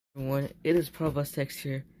Everyone, it is ltsc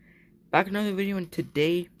here, back another video, and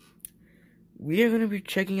today we are going to be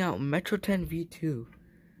checking out Metro 10 V2.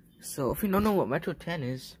 So if you don't know what Metro 10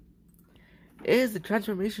 is, it is the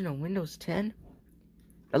transformation of Windows 10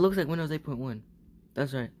 that looks like Windows 8.1.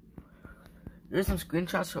 That's right. There's some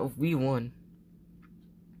screenshots of V1.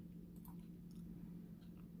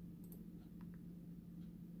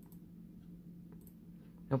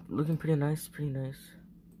 Looking pretty nice,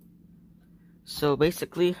 So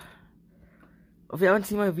basically, if you haven't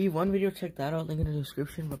seen my V1 video, check that out, link in the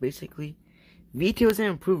description. But basically, V2 is an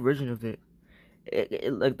improved version of it.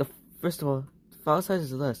 First of all, the file size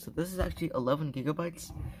is less. So this is actually 11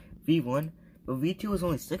 gigabytes, V1, but V2 is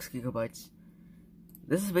only 6 gigabytes.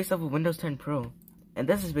 This is based off of Windows 10 Pro, and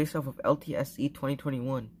this is based off of ltsc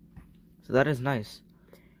 2021. So that is nice.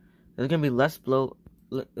 There's gonna be less bloat.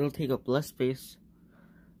 It'll take up less space.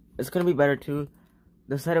 It's gonna be better too.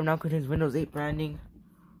 The setup now contains Windows 8 branding.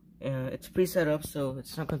 It's pre-set up, so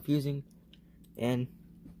it's not confusing, and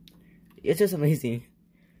it's just amazing.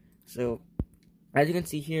 So, as you can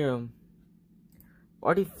see here,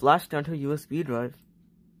 already flashed onto a USB drive.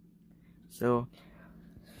 So,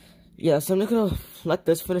 yeah, so I'm just gonna let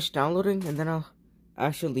this finish downloading, and then I'll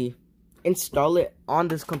actually install it on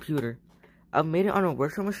this computer. I've made it on a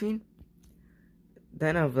virtual machine.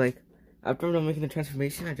 Then after I'm making the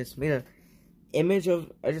transformation, I just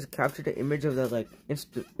captured the image of the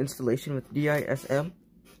installation with DISM.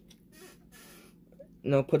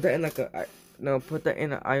 Put that in an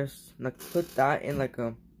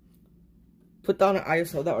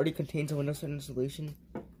ISO that already contains a Windows 10 installation.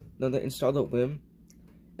 Then install the Vim,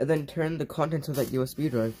 and then turn the contents of that USB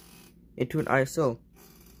drive into an ISO.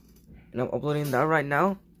 And I'm uploading that right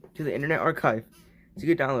now to the Internet Archive so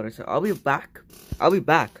you can download it. So I'll be back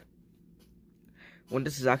when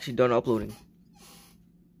this is actually done uploading.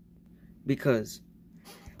 Because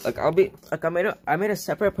I made a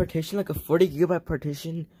separate partition, like a 40 gigabyte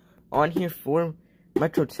partition on here for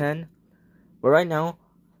Metro 10. But right now,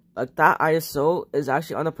 that ISO is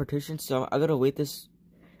actually on the partition, so I gotta let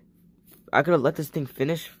this thing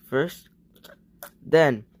finish first.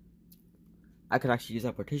 Then I could actually use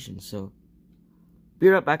that partition. So be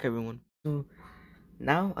right back, everyone. So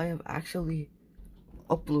now I have actually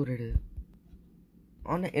uploaded it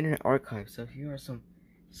on the Internet Archive. So here are some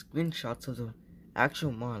screenshots of the actual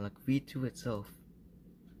mod, like V2 itself.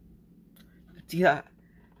 See that?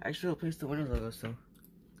 I actually replaced the Windows logo, so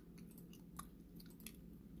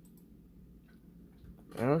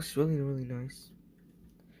that looks really nice.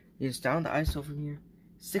 You just download the ISO from here.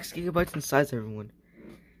 6 gigabytes in size, everyone.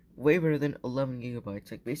 Way better than 11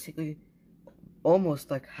 gigabytes. Like basically almost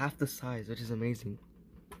like half the size, which is amazing.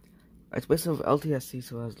 It's based off ltsc,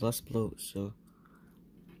 so it has less bloat, so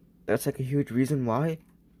that's like a huge reason why.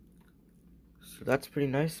 So that's pretty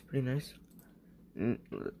nice, And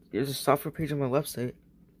there's a software page on my website.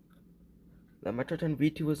 The Metro 10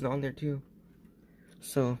 V2 was on there too.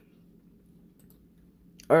 So,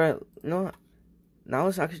 alright, now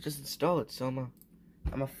let's actually just install it. So I'm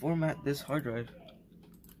gonna format this hard drive.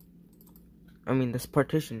 This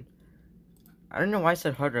partition. I don't know why I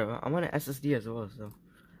said hard drive. I'm on an SSD as well, so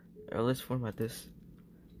let's format this.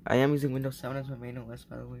 I am using Windows 7 as my main OS,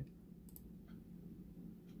 by the way.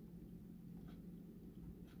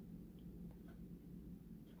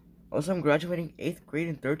 Also, I'm graduating 8th grade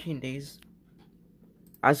in 13 days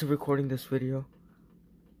as of recording this video.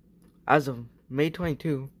 As of May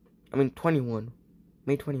 21.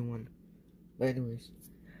 May 21. But anyways,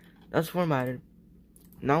 that's formatted.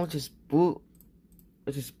 Now let's just boot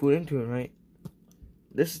into it, right?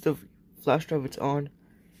 This is the flash drive it's on.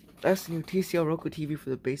 That's the new TCL Roku TV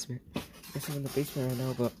for the basement. I guess I'm in the basement right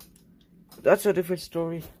now, but that's a different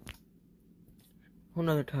story. Whole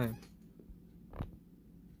nother time.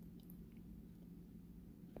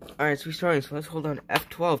 Alright, it's restarting, so let's hold on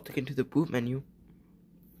F12 to get into the boot menu.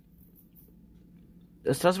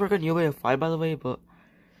 This does work on UEFI, by the way, but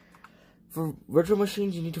for virtual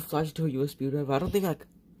machines, you need to flash it to a USB drive. I don't think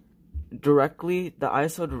the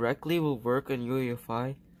ISO directly will work on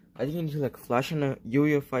UEFI. I think you need to flash in a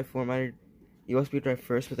UEFI formatted USB drive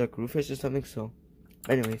first with a Groovefist or something. So,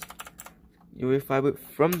 anyways, UEFI boot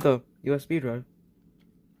from the USB drive.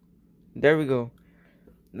 There we go.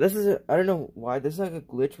 This is I don't know why this is a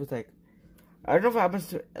glitch with I don't know if it happens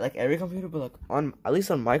to every computer, but at least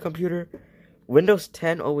on my computer, Windows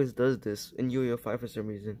 10 always does this in UEFI for some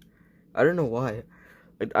reason. I don't know why.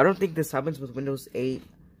 I don't think this happens with Windows 8,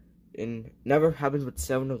 and never happens with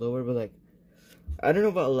 7 or lower. But I don't know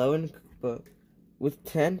about 11, but with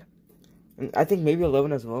 10, and I think maybe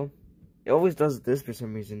 11 as well, it always does this for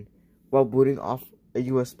some reason while booting off a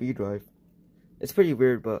USB drive. It's pretty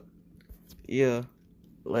weird, but yeah,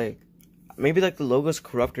 like maybe like the logo's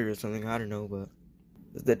corrupted or something. I don't know, but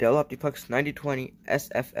it's the Dell Optiplex 9020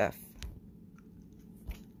 SFF.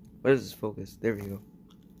 Where does this focus? There we go.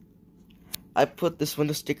 I put this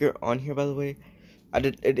window sticker on here, by the way.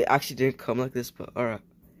 It actually didn't come like this, but alright.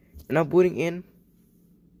 We're now booting in.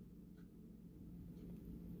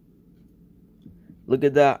 Look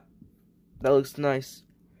at that. That looks nice.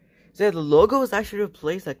 So yeah, the logo is actually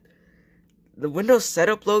replaced. Like the Windows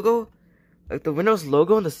setup logo, like the Windows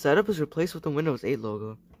logo in the setup is replaced with the Windows 8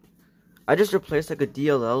 logo. I just replaced like a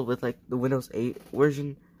DLL with like the Windows 8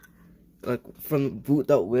 version, like from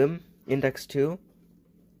boot.wim index 2.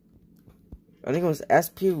 I think it was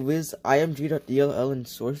spwizimg.dll in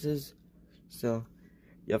sources. So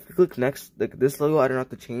yeah, if you click next, like this logo, I don't have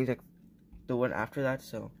to change like the one after that.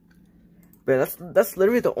 So, but that's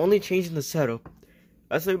literally the only change in the setup.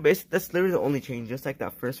 That's literally the only change, just like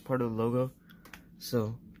that first part of the logo.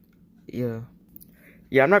 So yeah,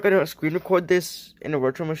 I'm not gonna screen record this in a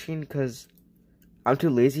virtual machine because I'm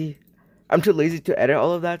too lazy. I'm too lazy to edit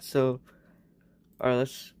all of that. So alright,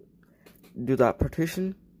 let's do that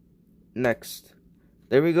partition. Next.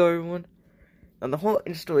 There we go, everyone. Now the whole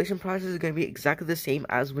installation process is gonna be exactly the same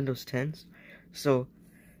as Windows 10's. So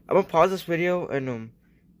I'm gonna pause this video and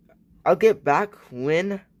I'll get back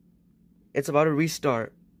when it's about to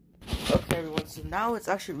restart. Okay, everyone. So now it's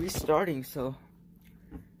actually restarting. So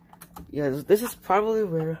yeah, this is probably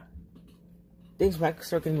where things might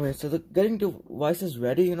start getting weird. So getting devices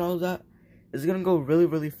ready and all of that is gonna go really,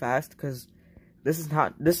 really fast because this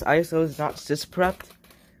ISO is not sysprepped.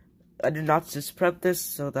 I did not sysprep this,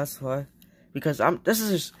 so that's why. Because I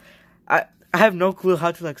have no clue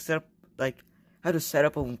how to set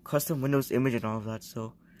up a custom Windows image and all of that.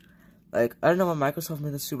 So like I don't know why Microsoft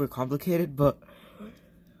made this super complicated, but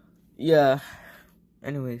yeah.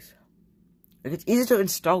 Anyways, like it's easy to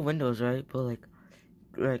install Windows, right? But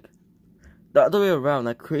like the other way around,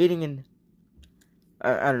 like creating an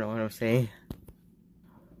I don't know what I'm saying.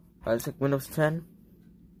 It's like Windows 10.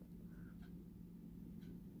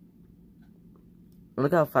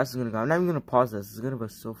 Look how fast it's gonna go. I'm not even gonna pause this. It's gonna go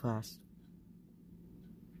so fast.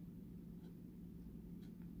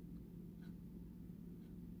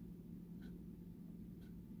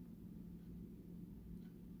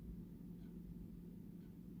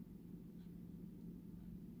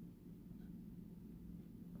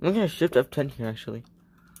 I'm gonna shift F10 here actually.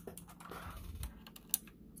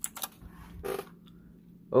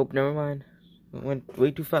 Oh, never mind. It went way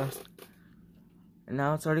too fast. And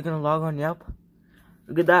now it's already gonna log on. Yep.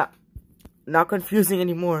 Look at that. Not confusing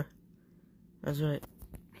anymore. That's right.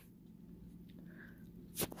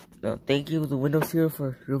 No, thank you to Windows Hero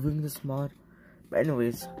for reviewing this mod. But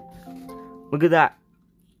anyways, look at that.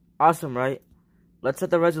 Awesome, right? Let's set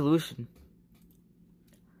the resolution.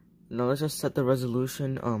 No, let's just set the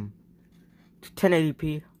resolution to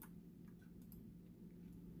 1080p.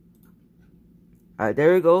 Alright,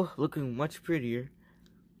 there we go. Looking much prettier.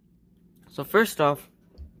 So first off,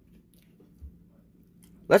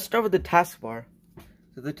 let's start with the taskbar.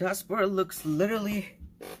 So the taskbar looks literally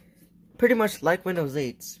pretty much like Windows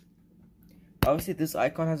 8's. Obviously this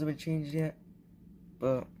icon hasn't been changed yet,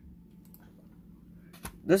 but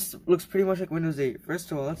this looks pretty much like Windows 8. First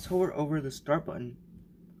of all, let's hover over the start button.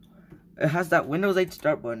 It has that Windows 8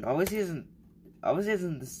 start button. Obviously isn't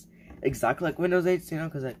this exactly like Windows 8, you know,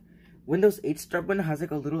 because like Windows 8 start button has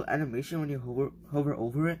like a little animation when you hover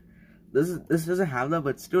over it. This doesn't have that,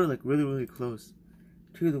 but it's still like really, really close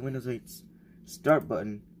to the Windows 8's start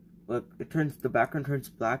button. Look, the background turns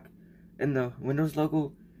black, and the Windows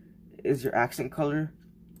logo is your accent color.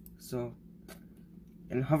 So,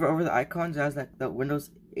 and hover over the icons, it has like the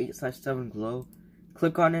Windows 8/7 glow.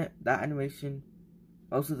 Click on it, that animation,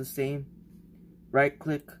 also the same. Right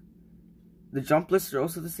click. The jump lists are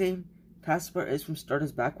also the same. Taskbar is from start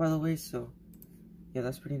as back, by the way, so yeah,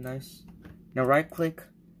 that's pretty nice. Now right click,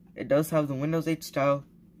 it does have the Windows 8 style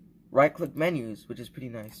right click menus, which is pretty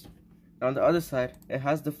nice. Now on the other side, it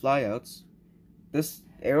has the flyouts. This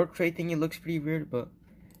arrow tray thingy looks pretty weird, but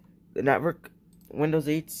the network Windows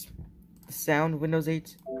 8's, the sound Windows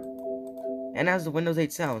 8's, and it has the Windows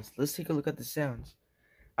 8 sounds. Let's take a look at the sounds.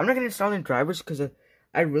 I'm not gonna install any drivers because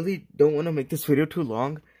I really don't want to make this video too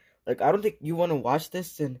long. Like, I don't think you want to watch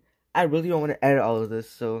this, and I really don't want to edit all of this.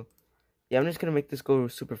 So yeah, I'm just gonna make this go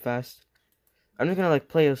super fast. I'm just gonna like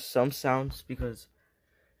play some sounds because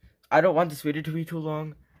I don't want this video to be too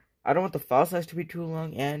long. I don't want the file size to be too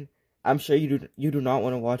long, and I'm sure you do not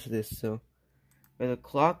want to watch this. So by the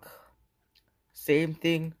clock, same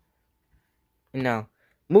thing. And now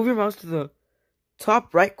move your mouse to the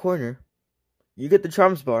top right corner. You get the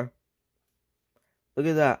charms bar. Look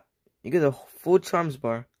at that. You get a full charms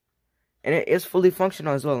bar. And it is fully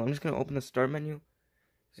functional as well. I'm just going to open the start menu.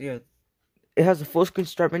 So yeah, it has a full screen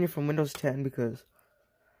start menu from Windows 10 because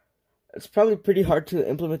it's probably pretty hard to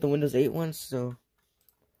implement the Windows 8 ones. So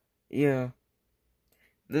yeah,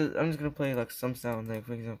 I'm just going to play like some sound, like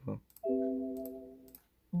for example.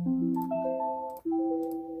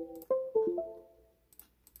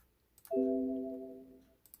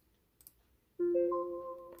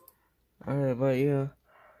 Alright, but yeah.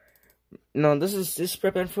 No, this is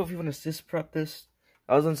sysprep info. If you want to sysprep this,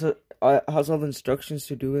 I has all the instructions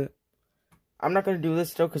to do it. I'm not gonna do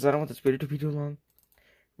this though because I don't want this video to be too long.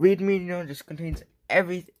 README, just contains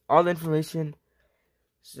all the information.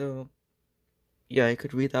 So yeah, you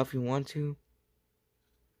could read that if you want to.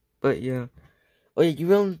 But yeah, oh yeah, you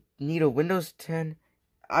will need a Windows 10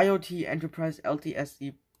 IoT Enterprise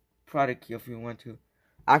ltsc product key if you want to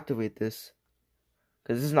activate this.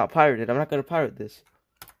 Because this is not pirated. I'm not gonna pirate this.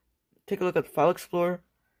 Take a look at File Explorer.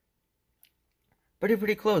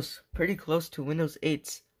 Pretty close to Windows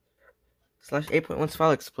 8's /8.1's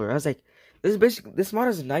File Explorer. I was like, this mod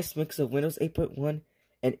is a nice mix of Windows 8.1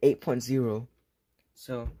 and 8.0.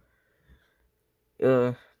 So,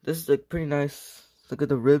 this is like pretty nice. Look at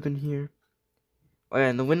the ribbon here. Oh yeah,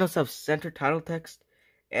 and the windows have center title text,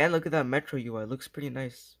 and look at that Metro UI. It looks pretty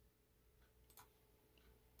nice.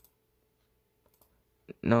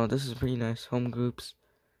 No, this is pretty nice. Home groups,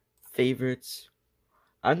 favorites.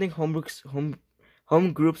 I don't think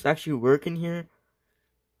home groups actually work in here.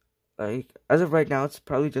 Like, as of right now, it's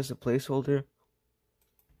probably just a placeholder.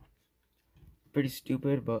 Pretty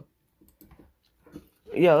stupid, but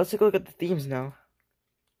yeah, let's take a look at the themes now.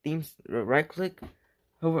 Themes, right click,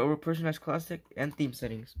 hover over personalized classic, and theme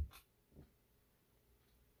settings.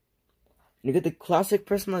 You get the classic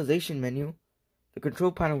personalization menu, the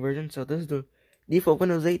control panel version. So this is the default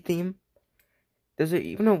Windows 8 theme. There's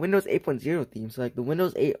even a Windows 8.0 theme, so like the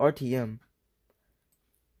Windows 8 RTM.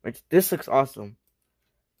 Which this looks awesome.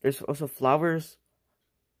 There's also flowers,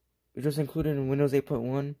 which was included in Windows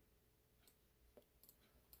 8.1.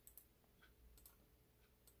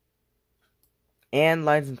 And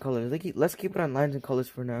lines and colors. Let's keep it on lines and colors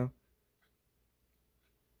for now.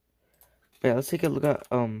 But yeah, let's take a look at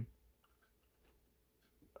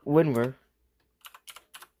WinRAR.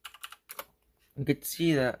 You can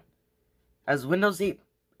see that as Windows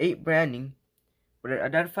 8 branding, what it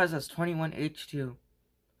identifies as 21H2.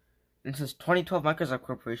 And it says 2012 Microsoft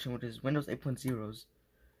Corporation, which is Windows 8.0's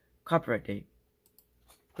copyright date.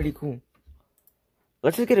 Pretty cool.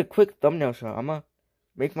 Let's just get a quick thumbnail shot. I'm gonna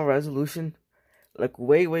make my resolution like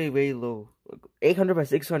way low, like 800 by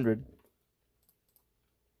 600.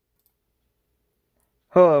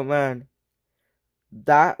 Oh man,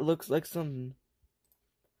 that looks like something.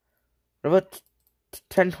 What about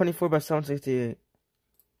 1024 by 768?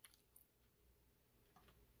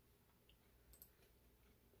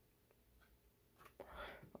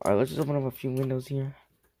 Alright, let's just open up a few windows here.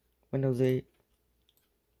 Windows 8.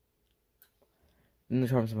 And the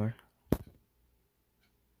charms bar.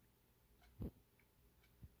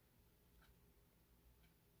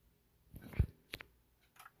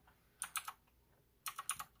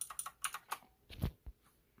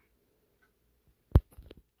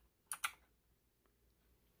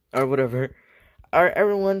 Or whatever. Alright,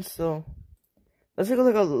 everyone, so let's take a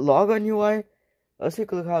look at the logon UI. Let's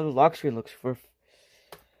take a look at how the lock screen looks for.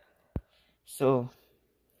 So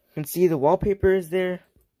you can see the wallpaper is there,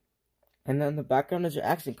 and then the background is your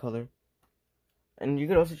accent color. And you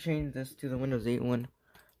could also change this to the Windows 8 one,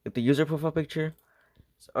 like the user profile picture.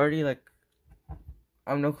 It's already like,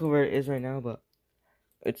 I have no clue where it is right now, but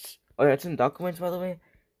it's in documents, by the way.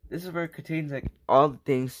 This is where it contains like all the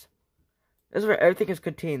things. This is where everything is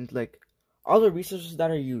contained, like all the resources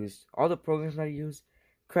that are used, all the programs that are used,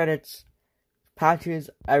 credits, patches,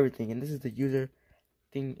 everything. And this is the user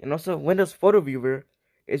thing. And also Windows Photo Viewer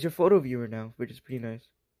is your photo viewer now, which is pretty nice.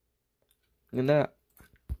 Look at that.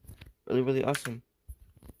 Really awesome.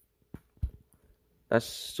 That's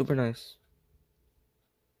super nice.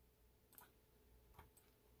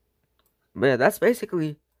 But yeah, that's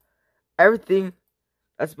basically everything.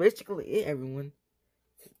 That's basically it, everyone.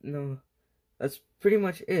 No, that's pretty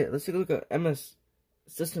much it. Let's take a look at MS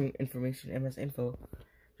System Information, MS Info.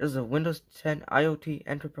 There's a Windows 10 IoT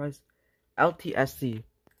Enterprise ltsc.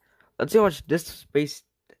 Let's see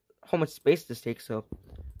how much space this takes up.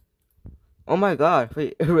 Oh my god,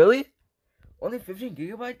 wait, really? Only 15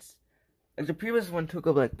 gigabytes? Like the previous one took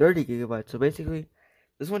up like 30 gigabytes. So basically,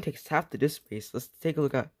 this one takes half the disk space. Let's take a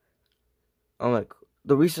look at like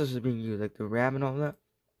the resources being used, like the RAM and all that.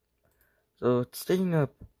 So it's taking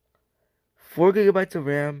up 4 gigabytes of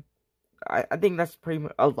RAM, I think that's pretty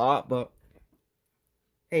much a lot, but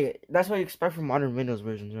hey, that's what you expect from modern Windows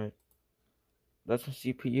versions, right? That's my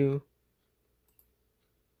CPU.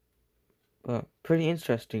 But pretty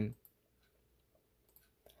interesting.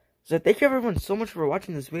 So thank you everyone so much for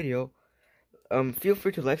watching this video. Feel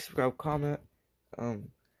free to like, subscribe, comment.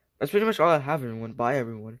 That's pretty much all I have, everyone. Bye,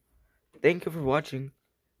 everyone. Thank you for watching.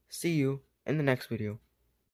 See you in the next video.